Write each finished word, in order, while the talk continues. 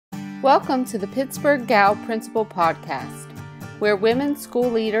Welcome to the Pittsburgh Gal Principal Podcast, where women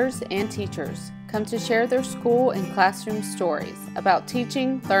school leaders and teachers come to share their school and classroom stories about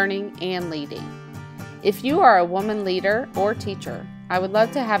teaching, learning, and leading. If you are a woman leader or teacher, I would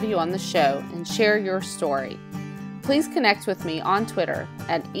love to have you on the show and share your story. Please connect with me on Twitter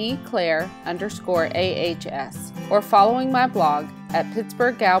at eclaire_ahs or following my blog at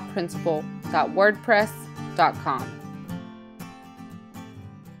pittsburghgalprincipal.wordpress.com.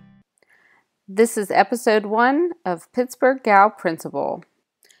 This is episode 1 of Pittsburgh Gal Principal.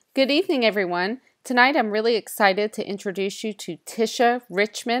 Good evening, everyone. Tonight I'm really excited to introduce you to Tisha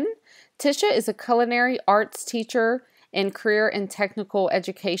Richmond. Tisha is a culinary arts teacher and career and technical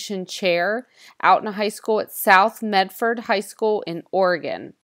education chair out in a high school at South Medford High School in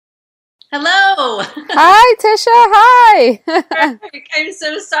Oregon. Hello. Hi, Tisha. Hi. I'm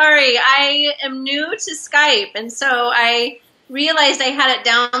so sorry. I am new to Skype, and so I realized I had it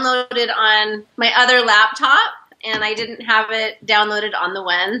downloaded on my other laptop, and I didn't have it downloaded on the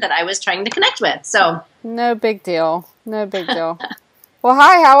one that I was trying to connect with. So no big deal. No big deal. Well,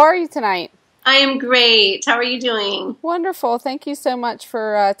 hi. How are you tonight? I am great. How are you doing? Wonderful. Thank you so much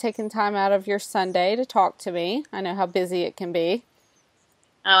for taking time out of your Sunday to talk to me. I know how busy it can be.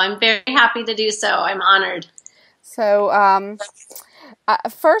 Oh, I'm very happy to do so. I'm honored. So,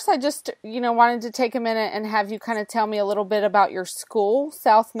 first, I just, wanted to take a minute and have you kind of tell me a little bit about your school,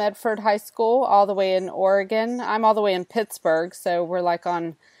 South Medford High School, all the way in Oregon. I'm all the way in Pittsburgh, so we're like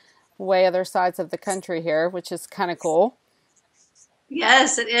on way other sides of the country here, which is kind of cool.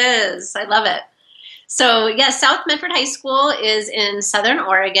 Yes, it is. I love it. So, yes, South Medford High School is in Southern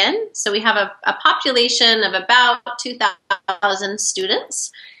Oregon. So we have a population of about 2,000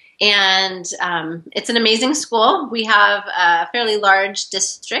 students. And it's an amazing school. We have a fairly large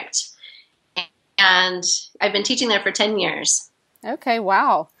district, and I've been teaching there for 10 years. Okay,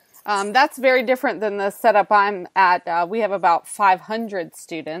 wow. That's very different than the setup I'm at. We have about 500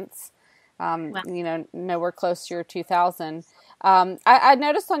 students, wow. Nowhere close to your 2,000. I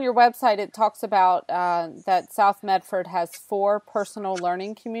noticed on your website it talks about that South Medford has 4 personal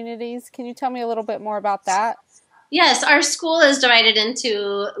learning communities. Can you tell me a little bit more about that? Yes, our school is divided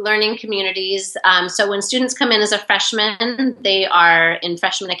into learning communities. So when students come in as a freshman, they are in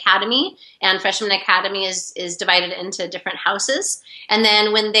Freshman Academy, and Freshman Academy is divided into different houses. And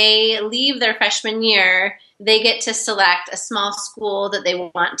then when they leave their freshman year, they get to select a small school that they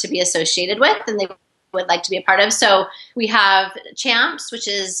want to be associated with, and they would like to be a part of. So we have Champs, which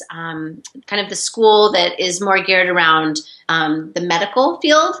is kind of the school that is more geared around the medical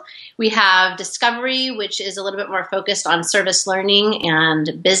field. We have Discovery, which is a little bit more focused on service learning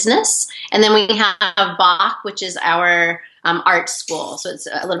and business. And then we have Bach, which is our art school. So it's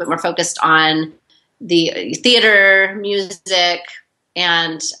a little bit more focused on the theater, music,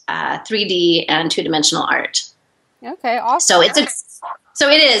 and 3D and two-dimensional art. Okay, awesome. So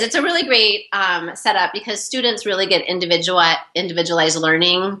it is. It's a really great setup because students really get individualized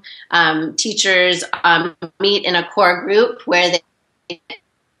learning. Teachers meet in a core group where they get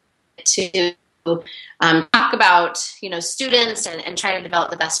to talk about students and try to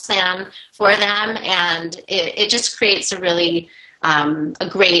develop the best plan for them, and it just creates a really a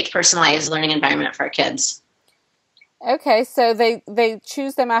great personalized learning environment for our kids. Okay, so they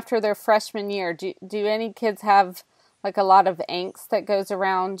choose them after their freshman year. Do any kids have like a lot of angst that goes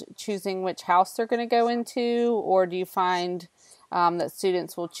around choosing which house they're going to go into, or do you find that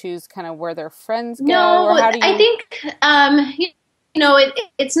students will choose kind of where their friends go? No, or how do you... I think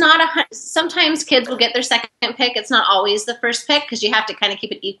it's not sometimes kids will get their second pick. It's not always the first pick because you have to kind of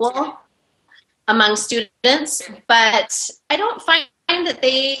keep it equal among students. But I don't find that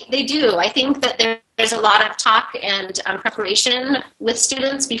they do. I think that there's a lot of talk and preparation with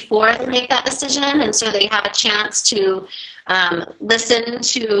students before they make that decision, and so they have a chance to listen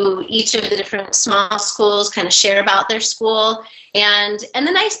to each of the different small schools, kind of share about their school. And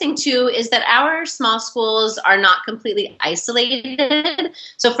the nice thing too is that our small schools are not completely isolated.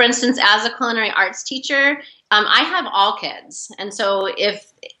 So for instance, as a culinary arts teacher, I have all kids. And so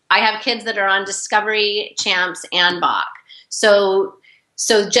if I have kids that are on Discovery, Champs, and Bach. So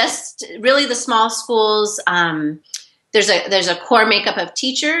just really the small schools, there's a core makeup of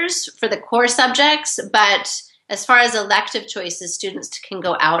teachers for the core subjects, but as far as elective choices, students can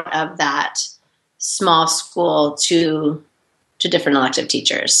go out of that small school to different elective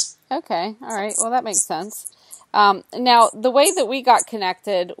teachers. Okay, all right. Well, that makes sense. Now, the way that we got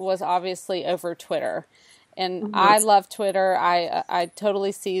connected was obviously over Twitter. And mm-hmm. I love Twitter. I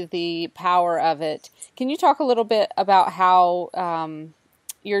totally see the power of it. Can you talk a little bit about how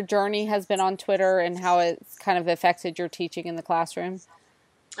your journey has been on Twitter and how it's kind of affected your teaching in the classroom?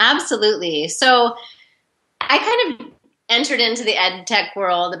 Absolutely. So I kind of entered into the ed tech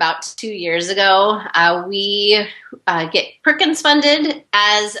world about 2 years ago. We get Perkins funded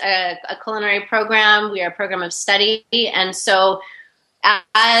as a culinary program. We are a program of study. And so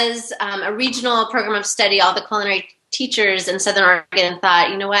as a regional program of study, all the culinary teachers in Southern Oregon thought,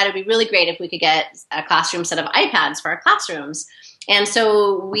 you know what, it'd be really great if we could get a classroom set of iPads for our classrooms. And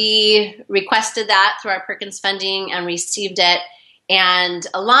so we requested that through our Perkins funding and received it. And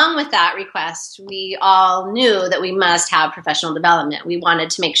along with that request, we all knew that we must have professional development. We wanted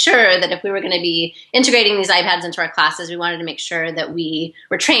to make sure that if we were going to be integrating these iPads into our classes, we wanted to make sure that we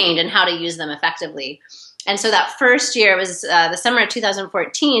were trained in how to use them effectively. And so that first year was the summer of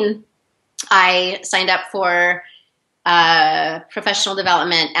 2014, I signed up for professional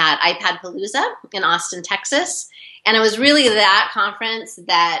development at iPad Palooza in Austin, Texas. And it was really that conference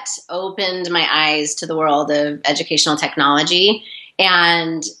that opened my eyes to the world of educational technology.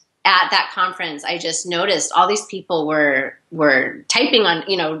 And at that conference, I just noticed all these people were typing on,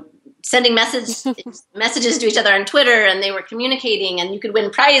 sending messages to each other on Twitter, and they were communicating, and you could win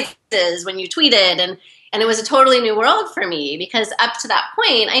prizes when you tweeted. And it was a totally new world for me, because up to that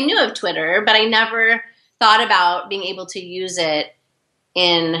point, I knew of Twitter, but I never thought about being able to use it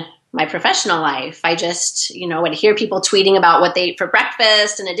in my professional life. I just, would hear people tweeting about what they ate for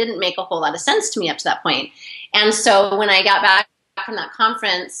breakfast, and it didn't make a whole lot of sense to me up to that point. And so when I got back from that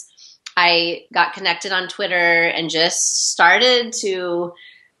conference, I got connected on Twitter and just started to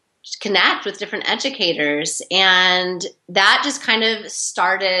connect with different educators. And that just kind of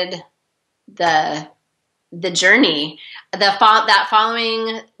started the journey. That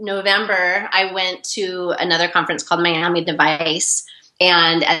following November, I went to another conference called Miami Device.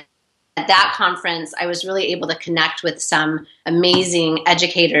 And at that conference, I was really able to connect with some amazing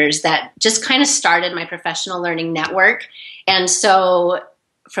educators that just kind of started my professional learning network. And so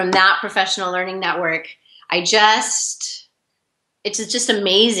from that professional learning network, it's just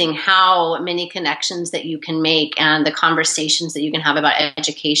amazing how many connections that you can make, and the conversations that you can have about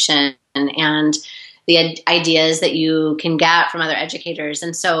education, and the ideas that you can get from other educators.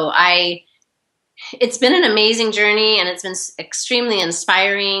 And so it's been an amazing journey, and it's been extremely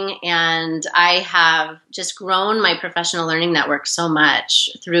inspiring. And I have just grown my professional learning network so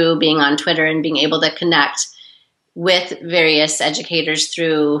much through being on Twitter and being able to connect with various educators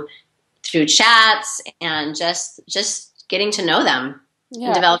through chats and just getting to know them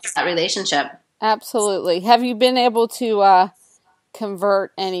and develop that relationship. Absolutely. Have you been able to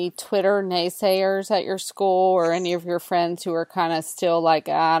convert any Twitter naysayers at your school, or any of your friends who are kind of still like,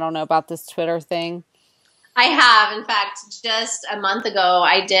 I don't know about this Twitter thing? I have. In fact, just a month ago,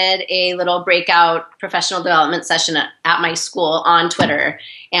 I did a little breakout professional development session at my school on Twitter.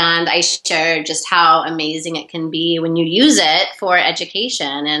 And I shared just how amazing it can be when you use it for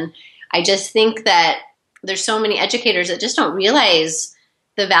education. And I just think that there's so many educators that just don't realize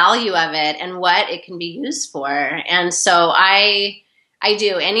the value of it and what it can be used for. And so I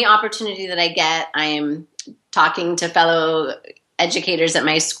do. Any opportunity that I get, I'm talking to fellow educators at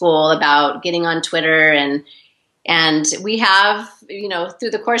my school about getting on Twitter, and we have, through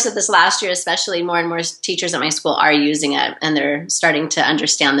the course of this last year, especially, more and more teachers at my school are using it, and they're starting to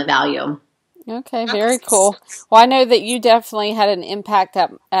understand the value. Okay, very cool. Well, I know that you definitely had an impact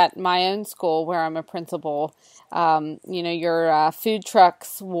at my own school where I'm a principal. Your food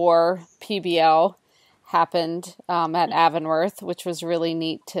trucks war PBL happened at Avonworth, which was really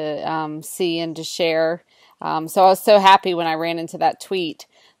neat to see and to share. So I was so happy when I ran into that tweet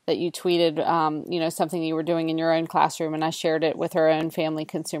that you tweeted, something you were doing in your own classroom, and I shared it with our own family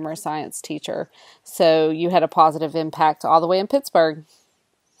consumer science teacher. So you had a positive impact all the way in Pittsburgh.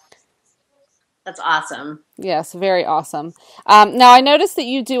 That's awesome. Yes, very awesome. Now, I noticed that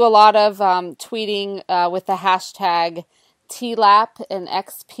you do a lot of tweeting with the hashtag TLAP and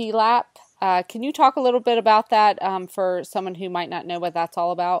XPLAP. Can you talk a little bit about that for someone who might not know what that's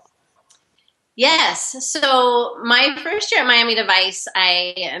all about? Yes. So my first year at Miami Device,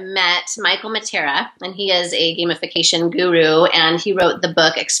 I met Michael Matera, and he is a gamification guru, and he wrote the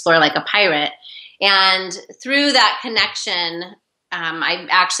book Explore Like a Pirate. And through that connection, I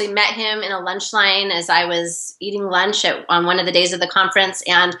actually met him in a lunch line as I was eating lunch on one of the days of the conference,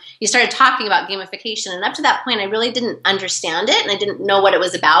 and he started talking about gamification. And up to that point, I really didn't understand it, and I didn't know what it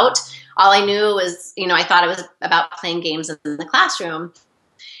was about. All I knew was, I thought it was about playing games in the classroom.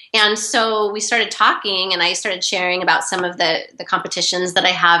 And so we started talking, and I started sharing about some of the competitions that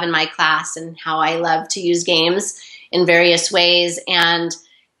I have in my class and how I love to use games in various ways. And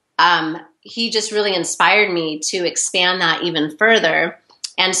he just really inspired me to expand that even further.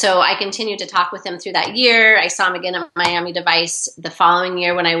 And so I continued to talk with him through that year. I saw him again at Miami Device the following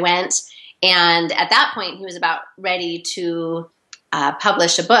year when I went. And at that point, he was about ready to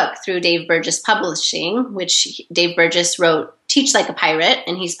publish a book through Dave Burgess Publishing, which Dave Burgess wrote Teach Like a Pirate.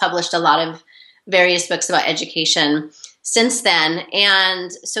 And he's published a lot of various books about education since then.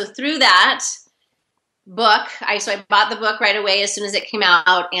 And so through that book, I bought the book right away as soon as it came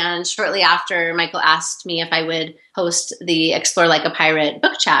out. And shortly after, Michael asked me if I would host the Explore Like a Pirate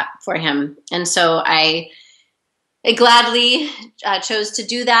book chat for him. And so I gladly chose to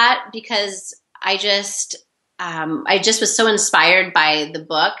do that because I just was so inspired by the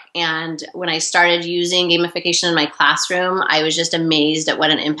book. And when I started using gamification in my classroom, I was just amazed at what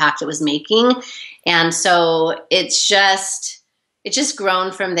an impact it was making. And so it's just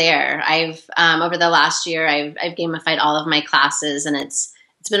grown from there. I've over the last year, I've gamified all of my classes, and it's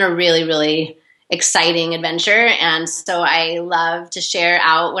been a really, really exciting adventure. And so I love to share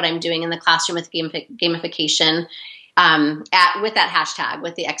out what I'm doing in the classroom with gamification with that hashtag,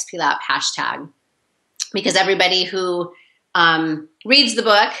 with the XPLAP hashtag, because everybody who reads the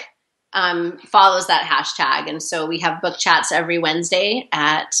book follows that hashtag. And so we have book chats every Wednesday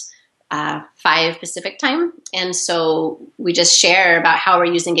at 5 Pacific time. And so we just share about how we're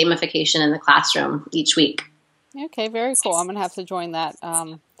using gamification in the classroom each week. Okay, very cool. I'm going to have to join that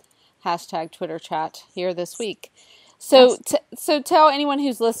hashtag Twitter chat here this week. So, so tell anyone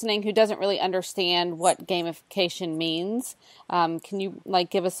who's listening who doesn't really understand what gamification means. Can you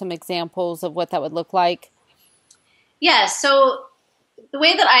give us some examples of what that would look like? Yeah. So the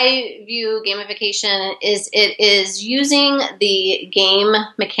way that I view gamification is it is using the game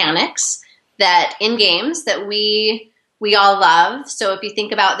mechanics that in games that we all love. So if you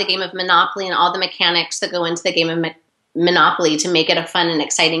think about the game of Monopoly and all the mechanics that go into the game of Monopoly to make it a fun and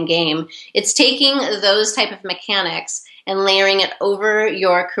exciting game, it's taking those type of mechanics and layering it over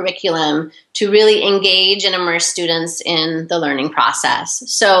your curriculum to really engage and immerse students in the learning process.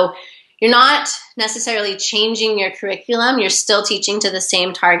 So you're not necessarily changing your curriculum. You're still teaching to the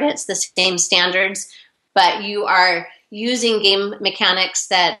same targets, the same standards, but you are using game mechanics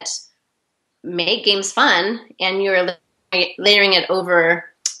that make games fun, and you're layering it over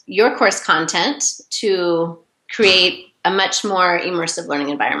your course content to create a much more immersive learning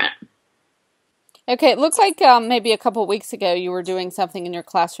environment. Okay, it looked like maybe a couple weeks ago you were doing something in your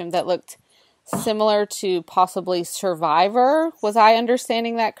classroom that looked similar to possibly Survivor. Was I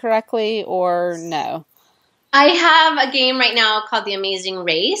understanding that correctly or no? I have a game right now called The Amazing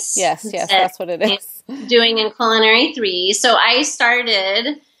Race. Yes, that's what it is. Doing in Culinary 3. So I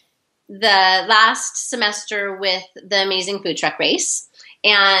started the last semester with the Amazing Food Truck Race,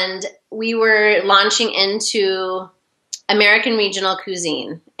 and we were launching into American regional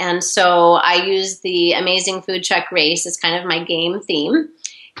cuisine. And so I used the Amazing Food Truck Race as kind of my game theme.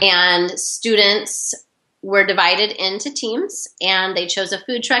 And students were divided into teams, and they chose a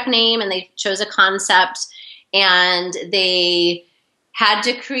food truck name and they chose a concept, and they had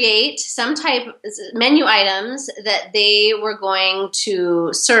to create some type of menu items that they were going to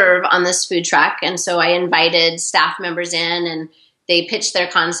serve on this food truck. And so I invited staff members in, and they pitched their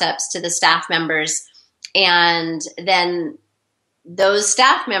concepts to the staff members. And then those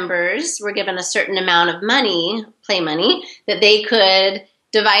staff members were given a certain amount of money, play money, that they could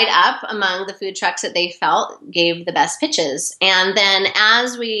divide up among the food trucks that they felt gave the best pitches. And then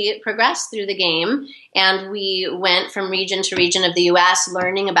as we progressed through the game and we went from region to region of the U.S.,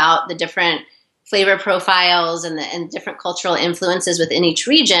 learning about the different flavor profiles and different cultural influences within each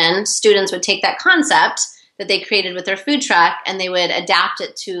region, students would take that concept that they created with their food truck and they would adapt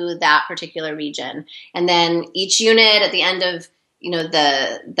it to that particular region. And then each unit at the end of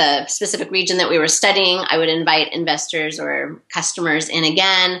the specific region that we were studying, I would invite investors or customers in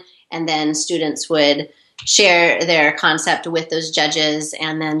again, and then students would share their concept with those judges,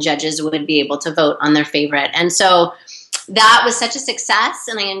 and then judges would be able to vote on their favorite. And so that was such a success,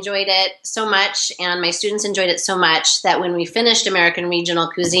 and I enjoyed it so much, and my students enjoyed it so much that when we finished American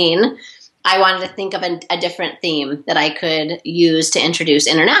Regional Cuisine, I wanted to think of a different theme that I could use to introduce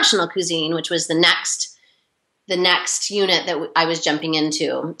international cuisine, which was the next unit that I was jumping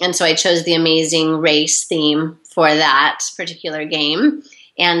into. And so I chose the Amazing Race theme for that particular game.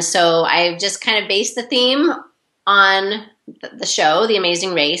 And so I've just kind of based the theme on the show, The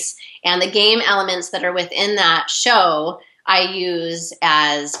Amazing Race, and the game elements that are within that show I use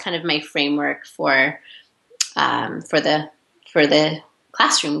as kind of my framework for the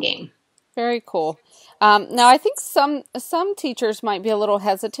classroom game. Very cool. Now, I think some teachers might be a little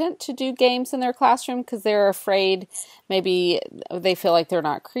hesitant to do games in their classroom because they're afraid maybe they feel like they're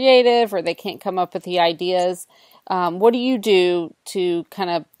not creative or they can't come up with the ideas. What do you do to kind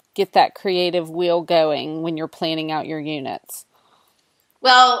of get that creative wheel going when you're planning out your units?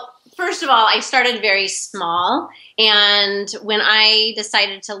 Well, first of all, I started very small, and when I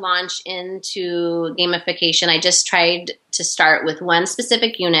decided to launch into gamification, I just tried to start with one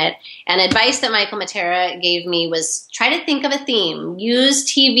specific unit. And advice that Michael Matera gave me was try to think of a theme. Use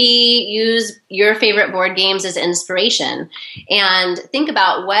TV, use your favorite board games as inspiration, and think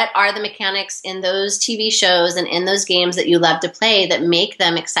about what are the mechanics in those TV shows and in those games that you love to play that make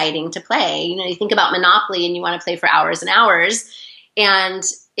them exciting to play. You know, you think about Monopoly and you want to play for hours and hours. And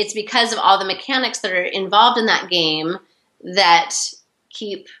it's because of all the mechanics that are involved in that game that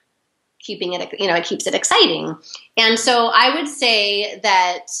keeping it, it keeps it exciting. And so I would say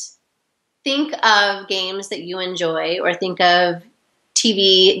that think of games that you enjoy, or think of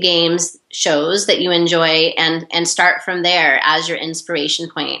TV games, shows that you enjoy, and start from there as your inspiration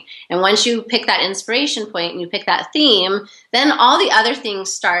point. And once you pick that inspiration point and you pick that theme, then all the other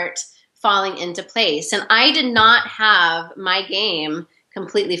things start falling into place. And I did not have my game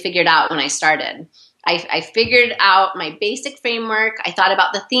completely figured out when I started. I figured out my basic framework. I thought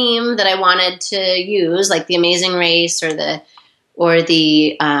about the theme that I wanted to use, like the Amazing Race or the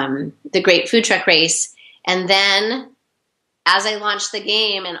Great Food Truck Race. And then as I launched the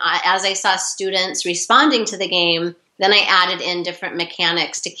game and as I saw students responding to the game, then I added in different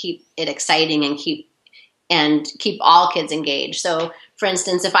mechanics to keep it exciting and keep all kids engaged. So for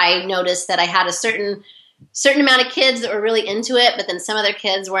instance, if I noticed that I had a certain amount of kids that were really into it, but then some other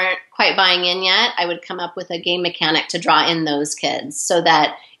kids weren't quite buying in yet, I would come up with a game mechanic to draw in those kids so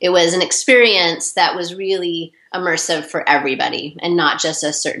that it was an experience that was really immersive for everybody and not just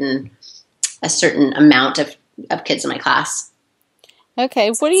a certain amount of kids in my class.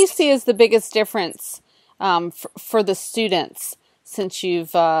 Okay. What do you see as the biggest difference for the students since you've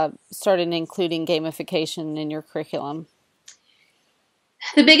started including gamification in your curriculum?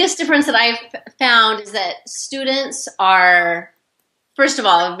 The biggest difference that I've found is that students are, first of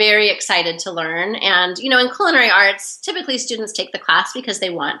all, very excited to learn. And, in culinary arts, typically students take the class because they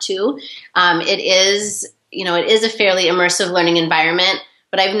want to. It is a fairly immersive learning environment.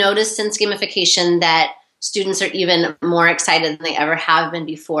 But I've noticed since gamification that students are even more excited than they ever have been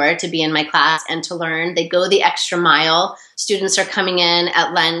before to be in my class and to learn. They go the extra mile. Students are coming in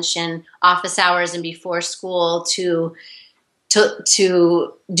at lunch and office hours and before school to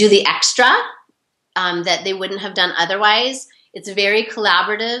do the extra that they wouldn't have done otherwise. It's very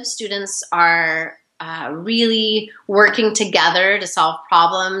collaborative. Students are really working together to solve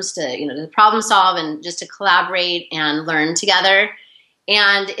problems, to problem solve and just to collaborate and learn together.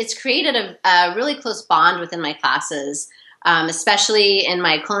 And it's created a really close bond within my classes, especially in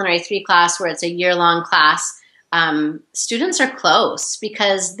my Culinary 3 class where it's a year-long class. Students are close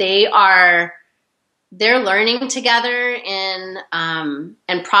because they're learning together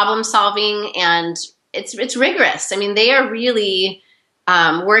and problem solving, and it's rigorous. I mean, they are really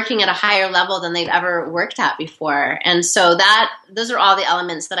working at a higher level than they've ever worked at before, and so those are all the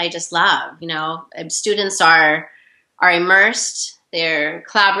elements that I just love. Students are immersed, they're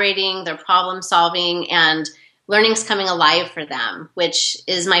collaborating, they're problem solving, and learning's coming alive for them, which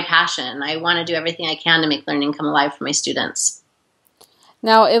is my passion. I want to do everything I can to make learning come alive for my students.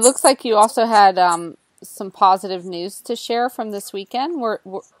 Now, it looks like you also had some positive news to share from this weekend.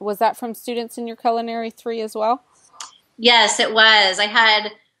 Was that from students in your Culinary 3 as well? Yes, it was. I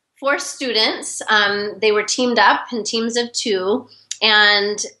had 4 students. They were teamed up in teams of 2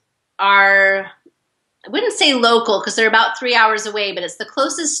 and I wouldn't say local because they're about 3 hours away, but it's the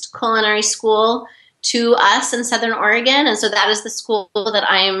closest culinary school to us in Southern Oregon. And so that is the school that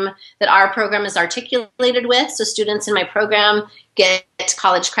our program is articulated with. So students in my program get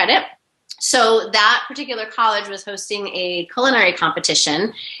college credit. So that particular college was hosting a culinary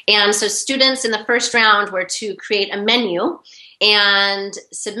competition. And so students in the first round were to create a menu and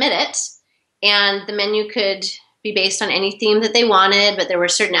submit it. And the menu could be based on any theme that they wanted, but there were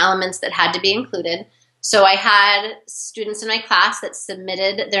certain elements that had to be included. So I had students in my class that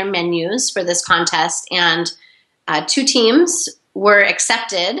submitted their menus for this contest, and 2 teams were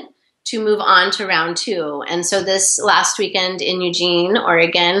accepted to move on to round 2. And so this last weekend in Eugene,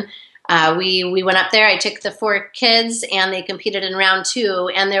 Oregon, we went up there. I took the 4 kids and they competed in round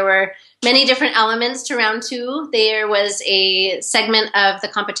 2, and there were many different elements to round 2. There was a segment of the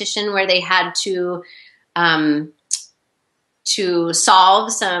competition where they had to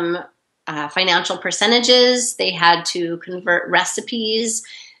solve some financial percentages. They had to convert recipes.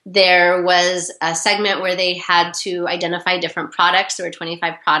 There was a segment where they had to identify different products. There were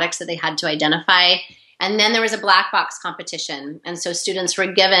 25 products that they had to identify. And then there was a black box competition. And so students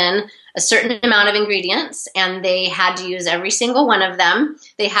were given a certain amount of ingredients and they had to use every single one of them.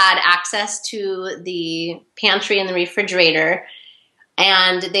 They had access to the pantry and the refrigerator,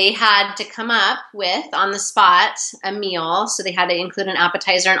 and they had to come up with, on the spot, a meal. So they had to include an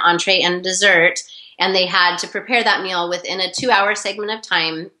appetizer, an entree, and dessert. And they had to prepare that meal within a 2-hour segment of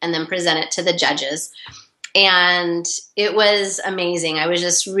time and then present it to the judges. And it was amazing. I was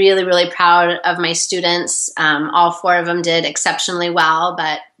just really, really proud of my students. All 4 of them did exceptionally well,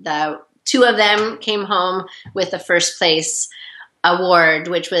 but the 2 of them came home with the first place award,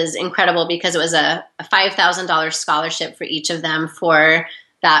 which was incredible because it was a $5,000 scholarship for each of them for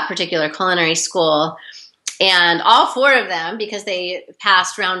that particular culinary school. And all 4 of them, because they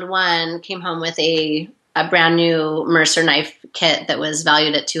passed round 1, came home with a brand new Mercer knife kit that was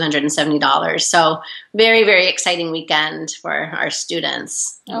valued at $270. So very, very exciting weekend for our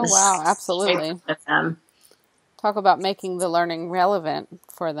students. Oh, wow. Absolutely. Talk about making the learning relevant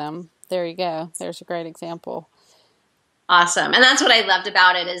for them. There you go. There's a great example. Awesome. And that's what I loved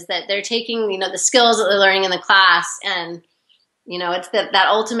about it, is that they're taking, the skills that they're learning in the class, and it's that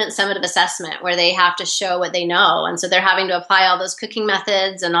ultimate summative assessment where they have to show what they know. And so they're having to apply all those cooking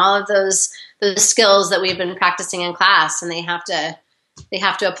methods and all of those skills that we've been practicing in class, and they have to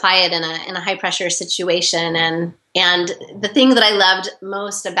apply it in a high pressure situation. And the thing that I loved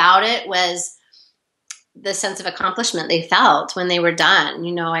most about it was the sense of accomplishment they felt when they were done.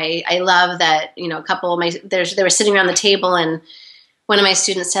 I love that, a couple of they were sitting around the table, and one of my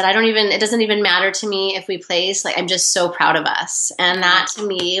students said, it doesn't even matter to me if we place, I'm just so proud of us. And that to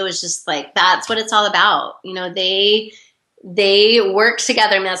me, it was just that's what it's all about. They work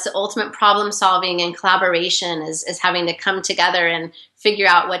together. I mean, that's the ultimate problem solving and collaboration is having to come together and figure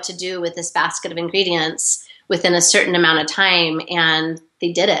out what to do with this basket of ingredients within a certain amount of time. And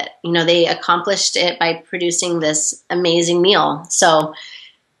they did it. They accomplished it by producing this amazing meal. So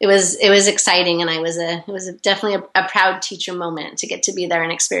it was exciting, and it was definitely a proud teacher moment to get to be there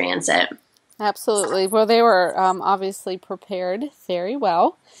and experience it. Absolutely. Well, they were obviously prepared very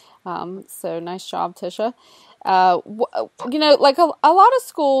well. So nice job, Tisha. A lot of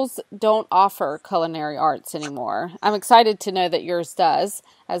schools don't offer culinary arts anymore. I'm excited to know that yours does,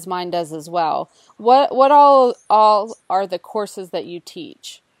 as mine does as well. What all are the courses that you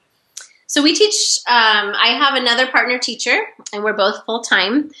teach? So we teach, I have another partner teacher, and we're both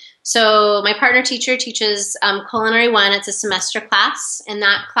full-time. So my partner teacher teaches Culinary 1. It's a semester class. In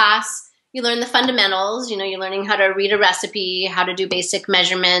that class, you learn the fundamentals. You're learning how to read a recipe, how to do basic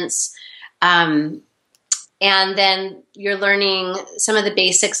measurements, and then you're learning some of the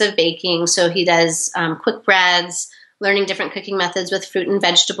basics of baking. So he does quick breads, learning different cooking methods with fruit and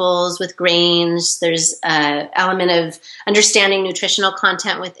vegetables, with grains. There's an element of understanding nutritional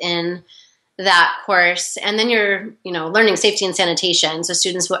content within that course. And then you're, learning safety and sanitation. So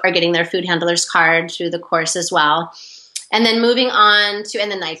students are getting their food handler's card through the course as well. And then moving on to,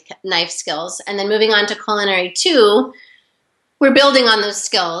 and the knife skills. And then moving on to Culinary 2, we're building on those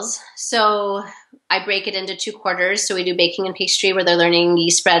skills. So I break it into 2 quarters. So we do baking and pastry, where they're learning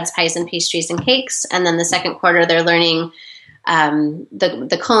yeast breads, pies and pastries, and cakes. And then the second quarter, they're learning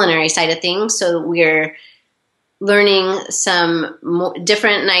the culinary side of things. So we're learning some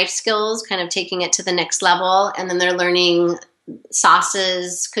different knife skills, kind of taking it to the next level. And then they're learning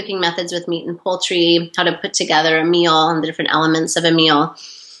sauces, cooking methods with meat and poultry, how to put together a meal and the different elements of a meal.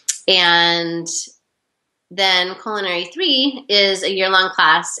 And then Culinary 3 is a year-long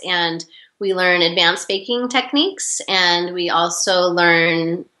class, and we learn advanced baking techniques, and we also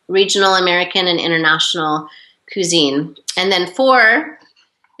learn regional American and international cuisine. And then 4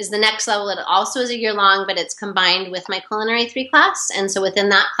 is the next level. It also is a year-long, but it's combined with my Culinary 3 class. And so within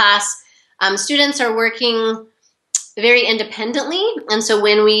that class, students are working very independently. And so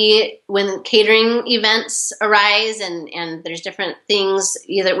when catering events arise and there's different things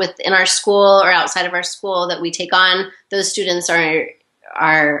either within our school or outside of our school that we take on, those students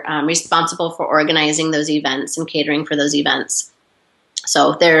are responsible for organizing those events and catering for those events.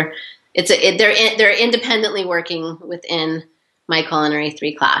 So they're independently working within my Culinary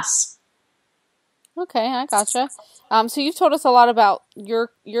 3 class. Okay, I gotcha. So you've told us a lot about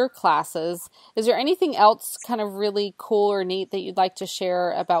your classes. Is there anything else kind of really cool or neat that you'd like to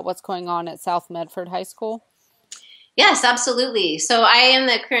share about what's going on at South Medford High School? Yes, absolutely. So I am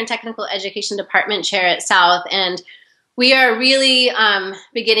the Career and Technical Education Department Chair at South, and we are really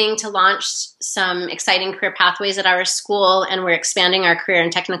beginning to launch some exciting career pathways at our school, and we're expanding our Career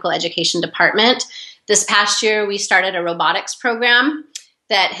and Technical Education Department. This past year, we started a robotics program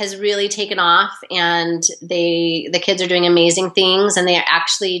that has really taken off, and the kids are doing amazing things, and they are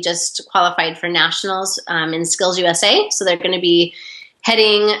actually just qualified for nationals in Skills USA. So they're going to be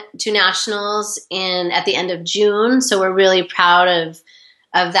heading to nationals at the end of June. So we're really proud of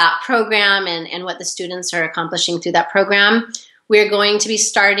that program and what the students are accomplishing through that program. We're going to be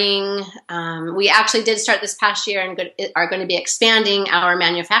starting, we actually did start this past year and are going to be expanding our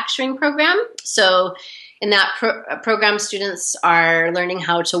manufacturing program. So in that program, students are learning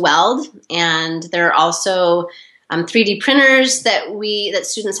how to weld, and there are also 3D printers that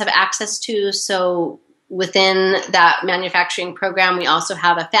students have access to. So within that manufacturing program, we also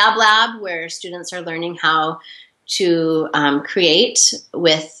have a fab lab where students are learning how to create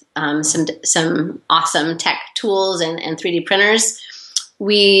with some awesome tech tools and 3D printers.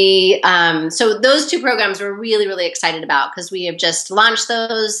 So those two programs we're really, really excited about because we have just launched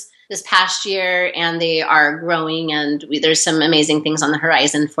those this past year, and they are growing, and there's some amazing things on the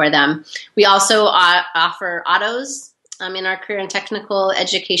horizon for them. We also offer autos in our career and technical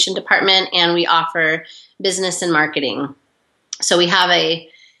education department, and we offer business and marketing. So we have an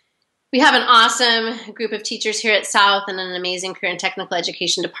awesome group of teachers here at South and an amazing career and technical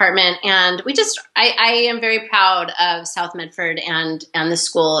education department. And I am very proud of South Medford and the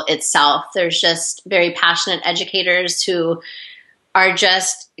school itself. There's just very passionate educators who are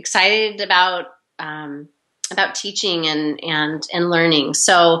just excited about teaching and learning.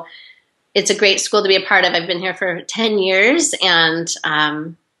 So it's a great school to be a part of. I've been here for 10 years, and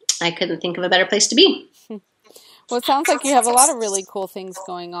I couldn't think of a better place to be. Well, it sounds like you have a lot of really cool things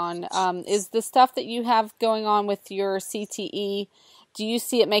going on. Is the stuff that you have going on with your CTE, do you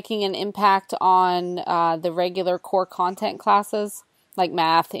see it making an impact on the regular core content classes, like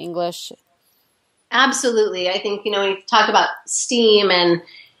math, English? Absolutely. I think, when you talk about STEAM and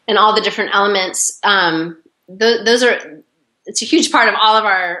all the different elements, it's a huge part of all of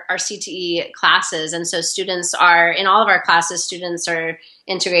our CTE classes. And so in all of our classes, students are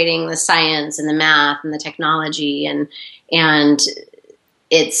integrating the science and the math and the technology. And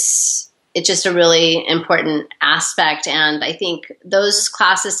it's just a really important aspect. And I think those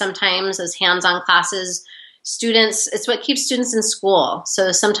classes sometimes, those hands-on classes, it's what keeps students in school.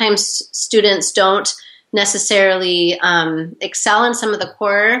 So sometimes students don't necessarily excel in some of the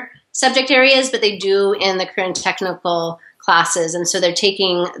core subject areas, but they do in the career and technical classes. And so they're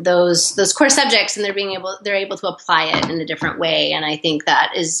taking those core subjects and they're able to apply it in a different way. And I think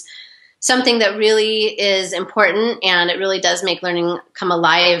that is something that really is important, and it really does make learning come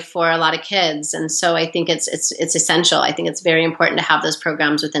alive for a lot of kids. And so I think it's essential. I think it's very important to have those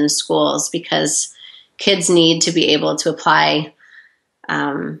programs within schools because kids need to be able to apply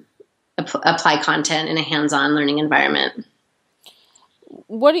content in a hands-on learning environment.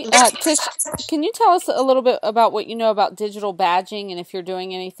 Tish, can you tell us a little bit about what you know about digital badging and if you're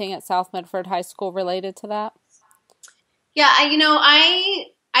doing anything at South Medford High School related to that? Yeah, I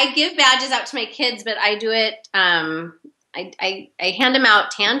give badges out to my kids, but I do it, I hand them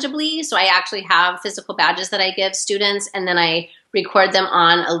out tangibly. So I actually have physical badges that I give students, and then I record them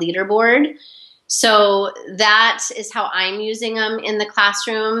on a leaderboard. So that is how I'm using them in the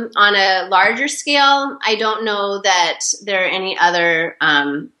classroom. On a larger scale, I don't know that there are any other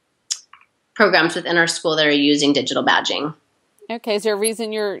programs within our school that are using digital badging. Okay, is there a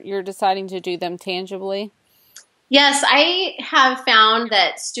reason you're deciding to do them tangibly? Yes, I have found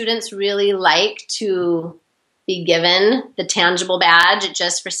that students really like to be given the tangible badge. It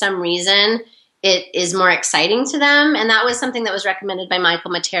just, for some reason, it is more exciting to them. And that was something that was recommended by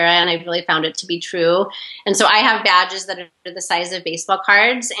Michael Matera, and I really found it to be true. And so I have badges that are the size of baseball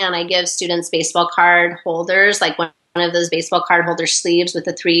cards, and I give students baseball card holders, like one of those baseball card holder sleeves with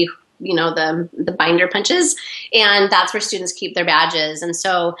the three, the binder punches. And that's where students keep their badges. And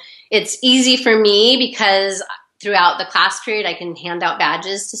so it's easy for me because throughout the class period, I can hand out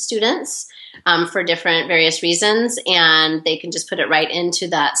badges to students for different various reasons, and they can just put it right into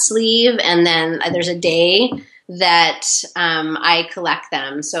that sleeve. And then there's a day that I collect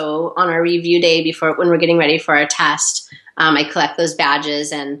them. So on our review day when we're getting ready for our test, I collect those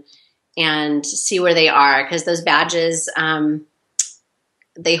badges and see where they are, because those badges,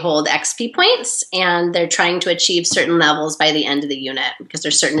 they hold XP points, and they're trying to achieve certain levels by the end of the unit because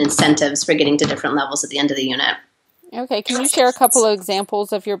there's certain incentives for getting to different levels at the end of the unit. Okay, can you share a couple of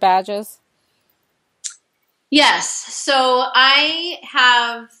examples of your badges? Yes. So I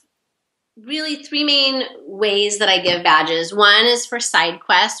have really three main ways that I give badges. One is for side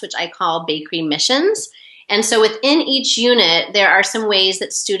quests, which I call bakery missions. And so within each unit, there are some ways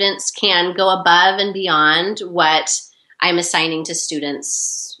that students can go above and beyond what I'm assigning to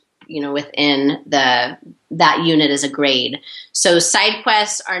students, within that unit as a grade. So side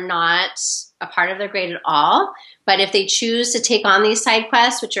quests are not a part of their grade at all. But if they choose to take on these side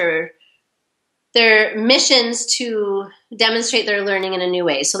quests, which are their missions to demonstrate their learning in a new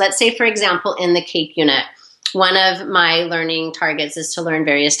way. So let's say, for example, in the cake unit, one of my learning targets is to learn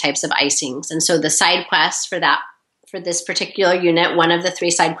various types of icings. And so the side quest for this particular unit, one of the 3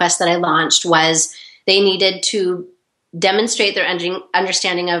 side quests that I launched was they needed to demonstrate their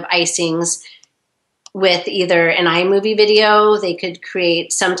understanding of icings with either an iMovie video. They could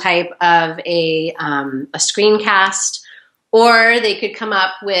create some type of a screencast, or they could come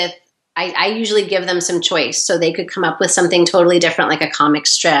up with, I usually give them some choice. So they could come up with something totally different, like a comic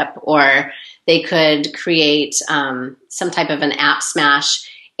strip, or they could create some type of an app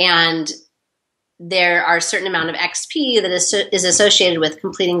smash. And there are a certain amount of XP that is associated with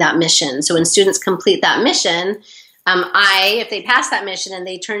completing that mission. So when students complete that mission, if they pass that mission and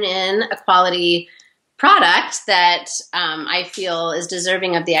they turn in a quality product that I feel is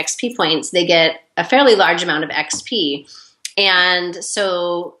deserving of the XP points, they get a fairly large amount of XP. And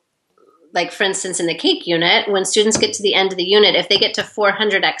so, like for instance, in the cake unit, when students get to the end of the unit, if they get to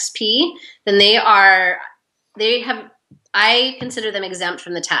 400 XP, then I consider them exempt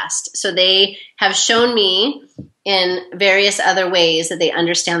from the test. So they have shown me in various other ways that they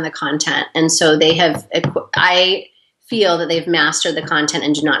understand the content. And so I feel that they've mastered the content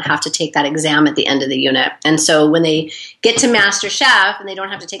and do not have to take that exam at the end of the unit. And so when they get to Master Chef and they don't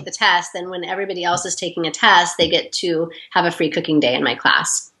have to take the test, then when everybody else is taking a test, they get to have a free cooking day in my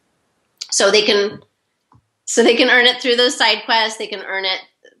class. So they can earn it through those side quests. They can earn it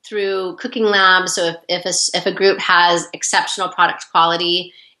through cooking labs. So if a group has exceptional product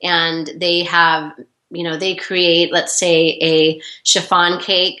quality and they have, they create, let's say, a chiffon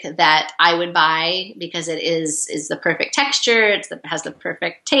cake that I would buy because it is the perfect texture, has the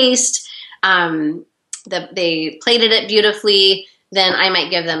perfect taste, they plated it beautifully, then I might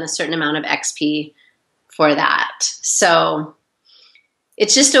give them a certain amount of XP for that. So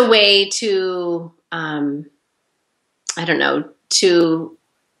it's just a way to, to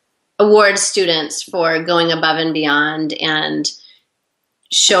award students for going above and beyond and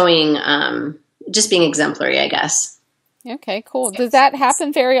showing, just being exemplary, I guess. Okay, cool. Does that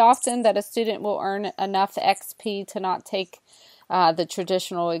happen very often, that a student will earn enough XP to not take the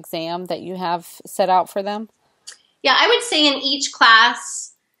traditional exam that you have set out for them? Yeah, I would say in each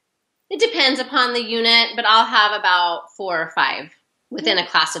class, it depends upon the unit, but I'll have about 4 or 5 within a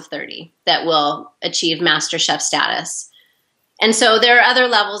class of 30 that will achieve Master Chef status. And so there are other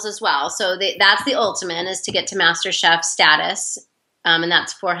levels as well. So that's the ultimate, is to get to Master Chef status, and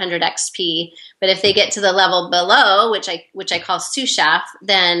that's 400 XP. But if they get to the level below, which I call sous chef,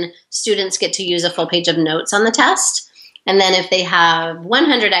 then students get to use a full page of notes on the test. And then if they have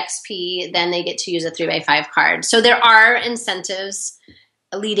 100 XP, then they get to use a 3x5 card. So there are incentives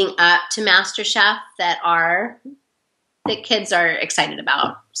leading up to Master Chef that kids are excited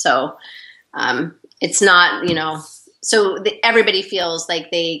about. So it's not, everybody feels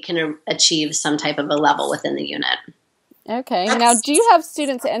like they can achieve some type of a level within the unit. Okay. Now, do you have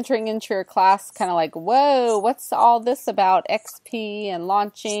students entering into your class kind of like, whoa, what's all this about XP and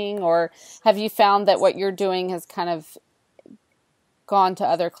launching? Or have you found that what you're doing has kind of gone to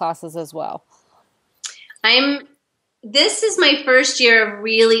other classes as well? This is my first year of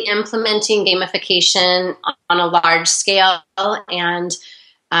really implementing gamification on a large scale and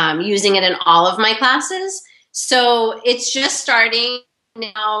using it in all of my classes. So it's just starting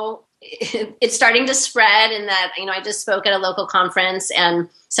now. It's starting to spread in that, I just spoke at a local conference, and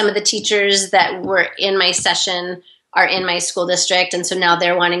some of the teachers that were in my session are in my school district. And so now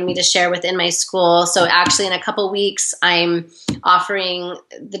they're wanting me to share within my school. So actually in a couple weeks,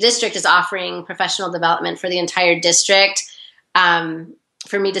 the district is offering professional development for the entire district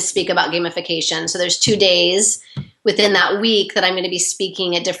for me to speak about gamification. So there's 2 days within that week that I'm going to be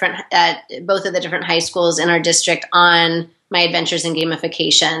speaking at both of the different high schools in our district on my adventures in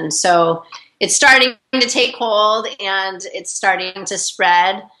gamification. So it's starting to take hold and it's starting to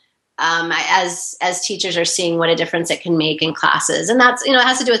spread as teachers are seeing what a difference it can make in classes. And that's, it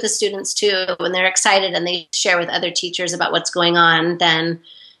has to do with the students too. When they're excited and they share with other teachers about what's going on, then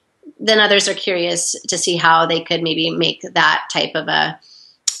others are curious to see how they could maybe make that type of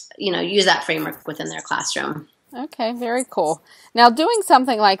use that framework within their classroom. Okay, very cool. Now, doing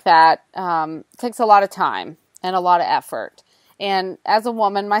something like that takes a lot of time and a lot of effort. And as a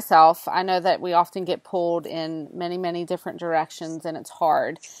woman myself, I know that we often get pulled in many, many different directions, and it's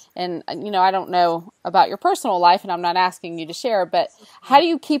hard. And, I don't know about your personal life, and I'm not asking you to share, but how do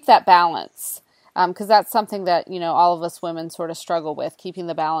you keep that balance Because that's something that, all of us women sort of struggle with, keeping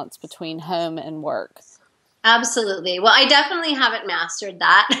the balance between home and work. Absolutely. Well, I definitely haven't mastered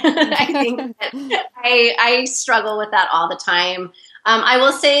that. I think that I struggle with that all the time. I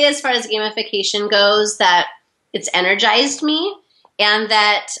will say, as far as gamification goes, that it's energized me, and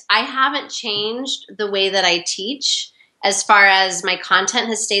that I haven't changed the way that I teach. As far as my content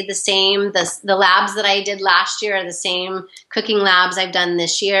has stayed the same, the labs that I did last year are the same cooking labs I've done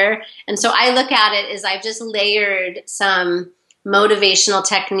this year. And so I look at it as I've just layered some motivational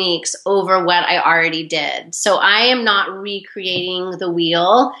techniques over what I already did. So I am not recreating the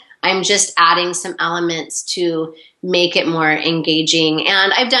wheel. I'm just adding some elements to make it more engaging.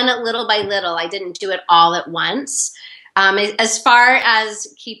 And I've done it little by little. I didn't do it all at once. As far as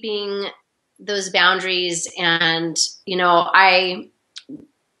keeping those boundaries, and I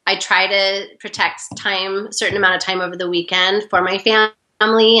try to protect time, a certain amount of time over the weekend for my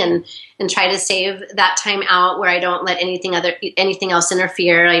family, and try to save that time out where I don't let anything else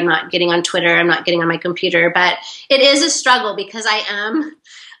interfere. I'm not getting on Twitter. I'm not getting on my computer. But it is a struggle, because I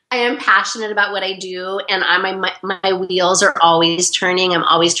am passionate about what I do, and my wheels are always turning. I'm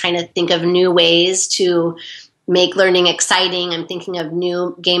always trying to think of new ways to make learning exciting. I'm thinking of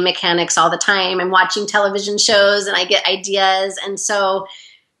new game mechanics all the time. I'm watching television shows and I get ideas. And so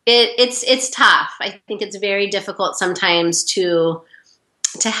it's tough. I think it's very difficult sometimes to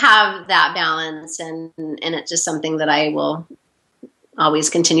have that balance. And it's just something that I will always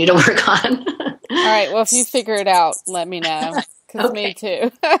continue to work on. All right. Well, if you figure it out, let me know. Because Okay. Me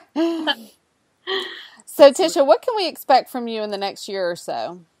too. So Tisha, what can we expect from you in the next year or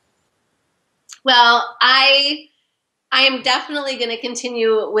so? Well, I am definitely going to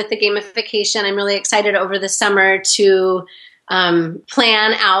continue with the gamification. I'm really excited over the summer to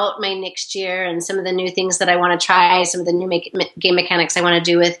plan out my next year and some of the new things that I want to try, some of the new game mechanics I want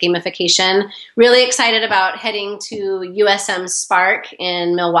to do with gamification. Really excited about heading to USM Spark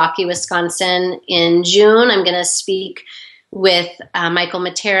in Milwaukee, Wisconsin in June. I'm going to speak with Michael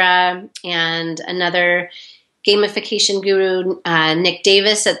Matera and another gamification guru, Nick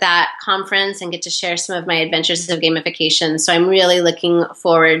Davis, at that conference, and get to share some of my adventures of gamification. So I'm really looking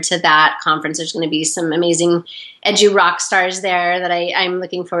forward to that conference. There's going to be some amazing edu rock stars there that I'm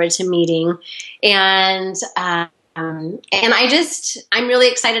looking forward to meeting. And I'm really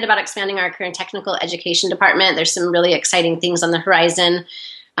excited about expanding our career and technical education department. There's some really exciting things on the horizon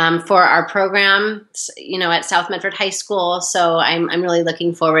for our program, at South Medford High School. So I'm really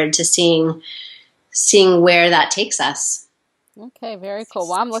looking forward to seeing where that takes us. Okay, very cool.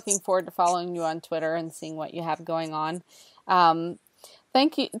 Well, I'm looking forward to following you on Twitter and seeing what you have going on.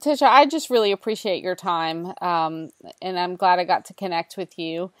 Thank you, Tisha. I just really appreciate your time, and I'm glad I got to connect with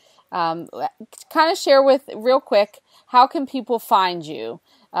you. Kind of share real quick, how can people find you?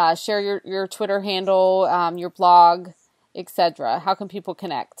 Share your Twitter handle, your blog, etc. How can people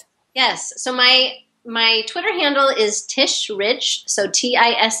connect? Yes. So my Twitter handle is Tish Rich, so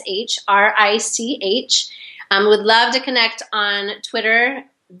TISHRICH. Would love to connect on Twitter.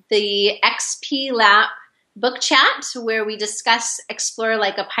 The XP Lap book chat, where we discuss Explore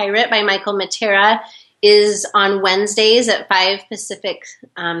Like a Pirate by Michael Matera, is on Wednesdays at 5 Pacific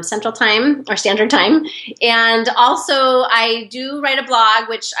Central Time or Standard Time. And also I do write a blog,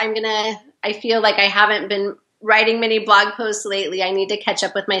 which I feel like I haven't been writing many blog posts lately. I need to catch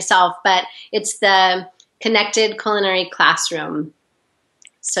up with myself, but it's the Connected Culinary Classroom.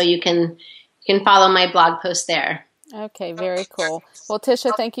 So you can follow my blog post there. Okay, very cool. Well,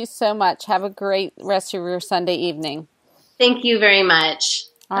 Tisha, thank you so much. Have a great rest of your Sunday evening. Thank you very much.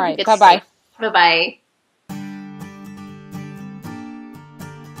 All right, bye-bye. Bye-bye.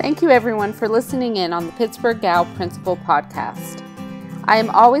 Thank you, everyone, for listening in on the Pittsburgh Gal Principal Podcast. I am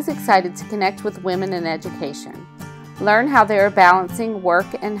always excited to connect with women in education, learn how they are balancing work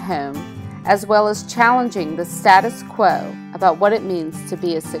and home, as well as challenging the status quo about what it means to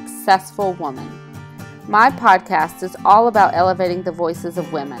be a successful woman. My podcast is all about elevating the voices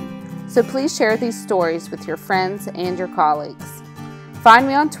of women, so please share these stories with your friends and your colleagues. Find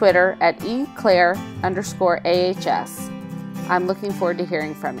me on Twitter at eclaire_ahs. I'm looking forward to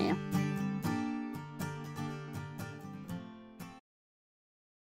hearing from you.